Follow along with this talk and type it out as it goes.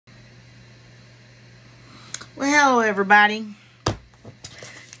Well, hello everybody,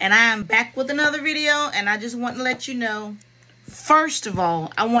 and I am back with another video, and I just want to let you know, first of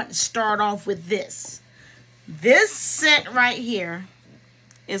all, I want to start off with this. This scent right here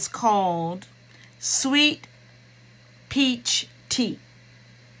is called Sweet Peach Tea.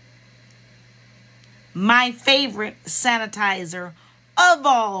 My favorite sanitizer of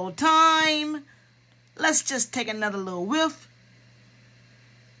all time. Let's just take another little whiff.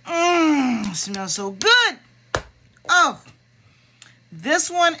 Smells so good. Oh, this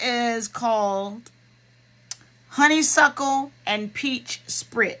one is called Honeysuckle and Peach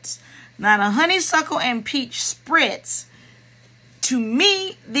Spritz. Now, the Honeysuckle and Peach Spritz, to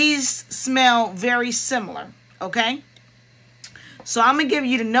me, these smell very similar, okay? So I'm going to give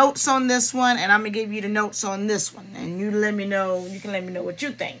you the notes on this one, and I'm going to give you the notes on this one. And you can let me know what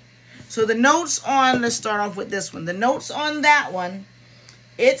you think. So the notes on, let's start off with this one. The notes on that one,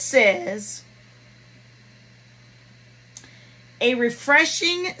 it says, a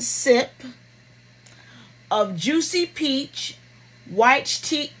refreshing sip of juicy peach, white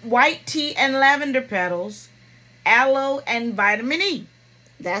tea and lavender petals, aloe and vitamin E.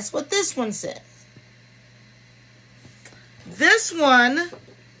 That's what this one says. This one,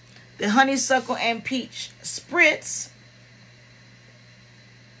 the Honeysuckle and Peach Spritz,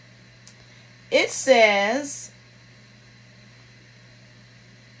 it says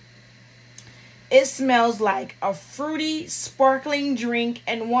it smells like a fruity, sparkling drink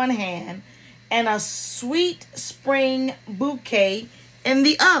in one hand and a sweet spring bouquet in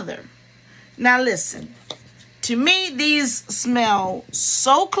the other. Now listen, to me these smell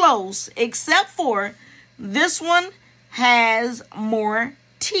so close, except for this one has more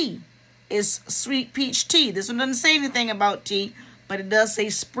tea. It's sweet peach tea. This one doesn't say anything about tea, but it does say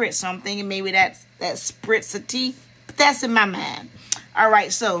spritz. So I'm thinking maybe that spritz of tea, but that's in my mind. All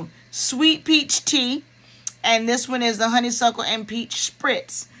right, so sweet peach tea, and this one is the Honeysuckle and Peach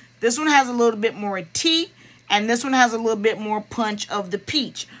Spritz. This one has a little bit more tea, and this one has a little bit more punch of the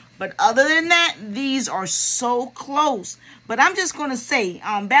peach. But other than that, these are so close. But I'm just going to say,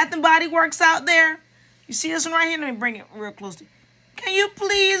 Bath & Body Works out there, you see this one right here? Let me bring it real close to you. Can you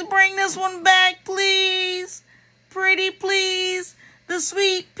please bring this one back, please? Pretty please. The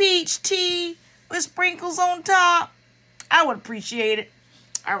sweet peach tea with sprinkles on top. I would appreciate it.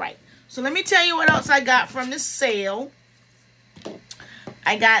 All right. So let me tell you what else I got from this sale.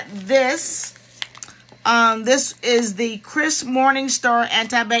 I got this. This is the Crest Morningstar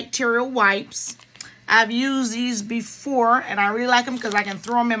Antibacterial Wipes. I've used these before, and I really like them because I can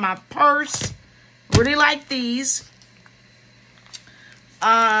throw them in my purse. Really like these.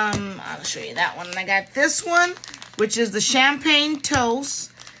 I'll show you that one. And I got this one, which is the Champagne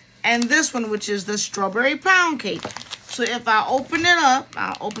Toast, and this one, which is the Strawberry Pound Cake. So if I open it up,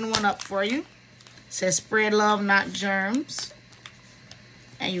 I'll open one up for you. It says spread love, not germs.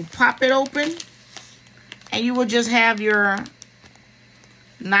 And you pop it open, and you will just have your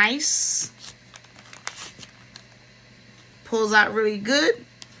nice, pulls out really good.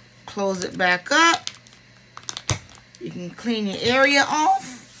 Close it back up. You can clean your area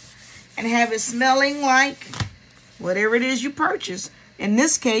off and have it smelling like whatever it is you purchase. In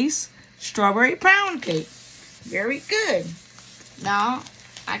this case, Strawberry Pound Cake. Very good. Now,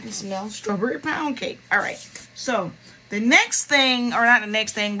 I can smell Strawberry Pound Cake. All right. So, the next thing, or not the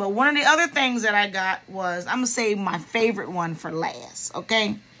next thing, but one of the other things that I got was, I'm going to save my favorite one for last,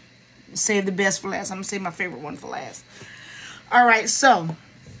 okay? Save the best for last. I'm going to save my favorite one for last. All right, so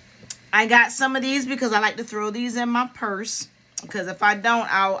I got some of these because I like to throw these in my purse. Because if I don't,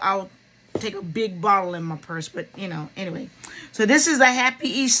 I'll take a big bottle in my purse. But, you know, anyway. So this is the Happy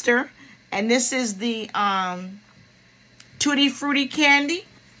Easter. And this is the Tutti Frutti candy.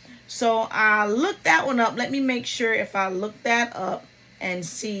 So I looked that one up. Let me make sure if I look that up and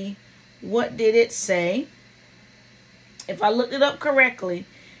see what did it say. If I looked it up correctly,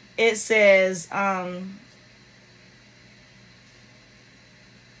 it says I'm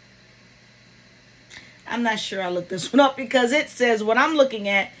not sure I looked this one up because it says what I'm looking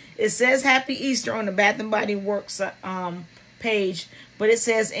at. It says Happy Easter on the Bath & Body Works page, but it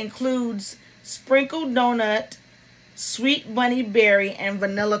says includes sprinkled donut, sweet bunny berry, and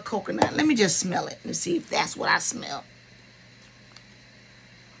vanilla coconut. Let me just smell it and see if that's what I smell.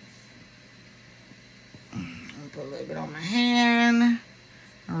 Put a little bit on my hand,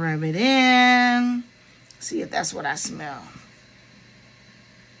 rub it in, see if that's what I smell.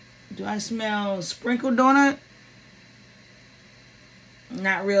 Do I smell sprinkled donut?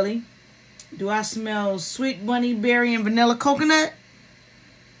 Not really. Do I smell sweet bunny berry and vanilla coconut?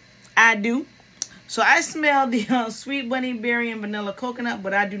 I do. So I smell the sweet bunny berry and vanilla coconut,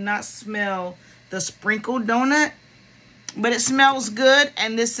 but I do not smell the sprinkled donut. But it smells good.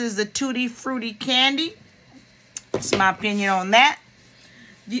 And this is the Tutti Frutti candy. That's my opinion on that.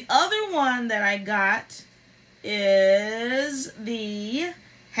 The other one that I got is the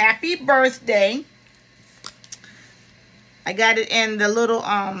Happy Birthday. I got it in the little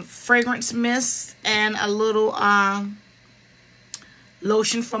fragrance mist and a little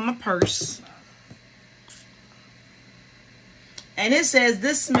lotion from my purse. And it says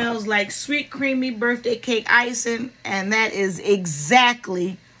this smells like sweet creamy birthday cake icing, and that is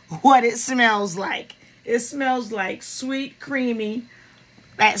exactly what it smells like. It smells like sweet creamy,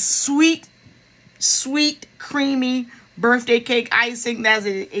 that sweet creamy birthday cake icing. That's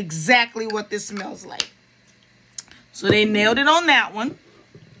exactly what this smells like. So they nailed it on that one.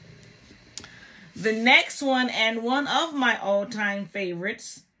 The next one, and one of my all-time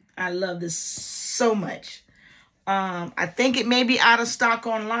favorites. I love this so much. I think it may be out of stock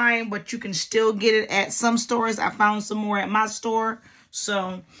online, but you can still get it at some stores. I found some more at my store.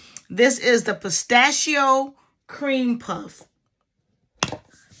 So this is the Pistachio Cream Puff.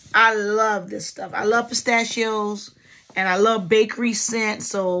 I love this stuff. I love pistachios and I love bakery scent.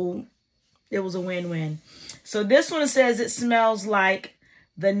 So it was a win-win. So this one says it smells like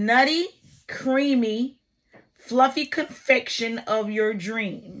the nutty, creamy, fluffy confection of your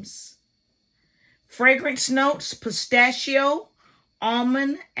dreams. Fragrance notes, pistachio,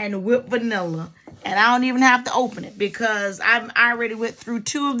 almond, and whipped vanilla. And I don't even have to open it because I already went through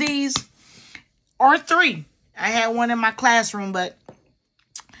 2 of these. Or 3. I had one in my classroom, but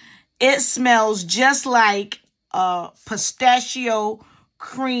it smells just like a pistachio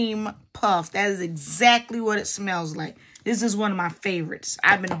cream puff. That is exactly what it smells like. This is one of my favorites.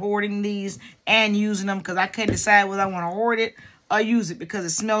 I've been hoarding these and using them because I couldn't decide whether I want to hoard it or use it because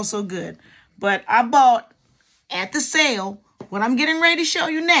it smells so good. But I bought, at the sale, what I'm getting ready to show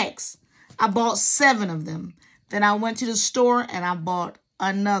you next, I bought 7 of them. Then I went to the store and I bought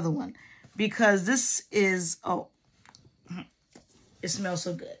another one. Because this is, oh, it smells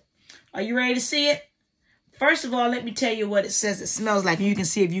so good. Are you ready to see it? First of all, let me tell you what it says it smells like. And you can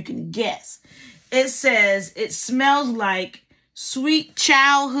see if you can guess. It says it smells like sweet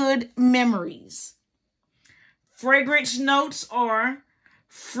childhood memories. Fragrance notes are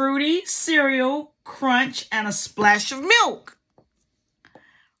fruity cereal, crunch, and a splash of milk.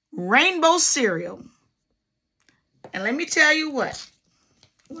 Rainbow cereal. And let me tell you what.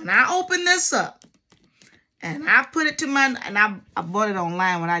 When I open this up and I put it to my, and I bought it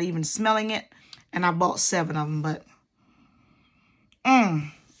online without even smelling it. And I bought 7 of them, but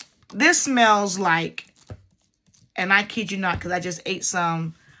this smells like, and I kid you not, because I just ate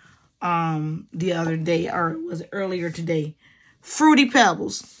some the other day, or was it earlier today? Fruity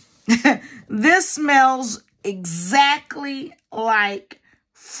Pebbles. This smells exactly like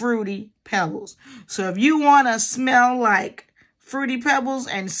Fruity Pebbles. So if you want to smell like Fruity Pebbles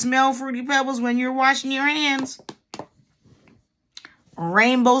and smell Fruity Pebbles when you're washing your hands,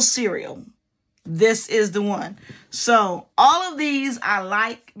 Rainbow cereal. This is the one. So all of these I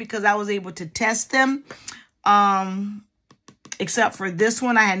like because I was able to test them. Except for this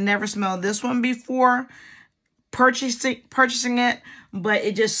one. I had never smelled this one before purchasing it. But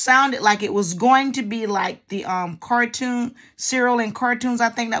it just sounded like it was going to be like the cartoon, Cereal and Cartoons. I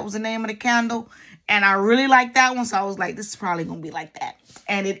think that was the name of the candle. And I really like that one. So I was like, this is probably going to be like that.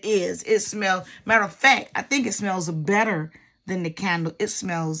 And it is. It smells, matter of fact, I think it smells better than the candle. It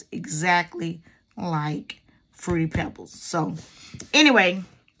smells exactly like Fruity Pebbles. So anyway,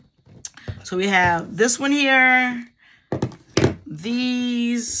 so we have this one here,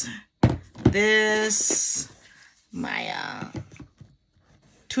 these, this, my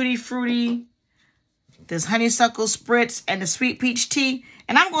Tutti Frutti, this honeysuckle spritz, and the sweet peach tea.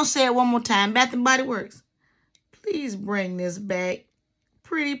 And I'm going to say it one more time. Bath and Body Works, please bring this back.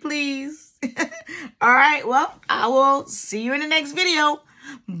 Pretty please. All right. Well, I will see you in the next video.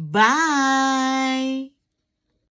 Bye.